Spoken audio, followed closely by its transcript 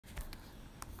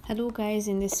Hello guys,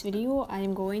 in this video I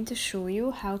am going to show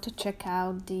you how to check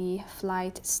out the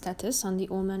flight status on the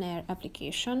Oman Air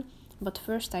application. But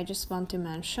first I just want to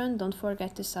mention, don't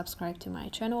forget to subscribe to my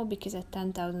channel, because at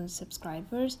 10,000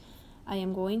 subscribers I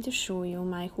am going to show you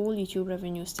my whole YouTube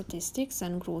revenue statistics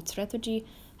and growth strategy,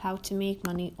 how to make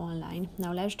money online.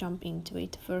 Now let's jump into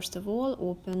it. First of all,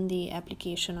 open the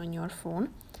application on your phone.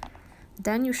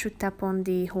 Then you should tap on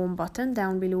the home button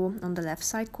down below on the left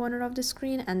side corner of the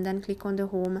screen, and then click on the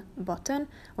home button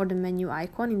or the menu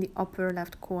icon in the upper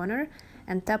left corner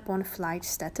and tap on flight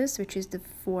status, which is the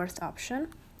fourth option.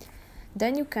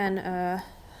 Then you can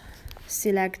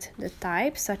select the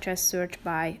type, such as search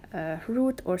by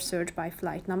route or search by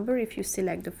flight number. If you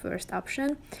select the first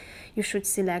option, you should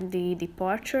select the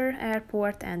departure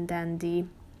airport and then the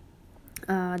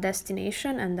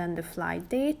destination and then the flight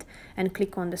date, and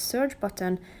click on the search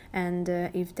button, and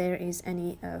if there is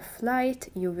any flight,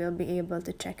 you will be able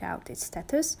to check out its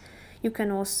status. You can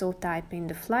also type in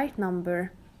the flight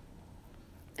number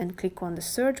and click on the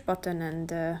search button,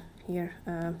 and here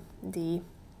the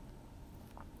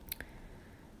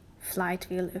flight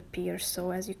will appear.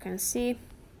 So as you can see,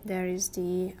 there is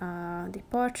the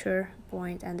departure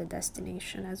point and the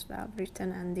destination as well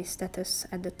written, and the status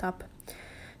at the top.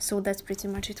 So that's pretty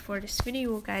much it for this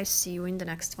video, guys. See you in the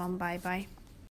next one. Bye bye.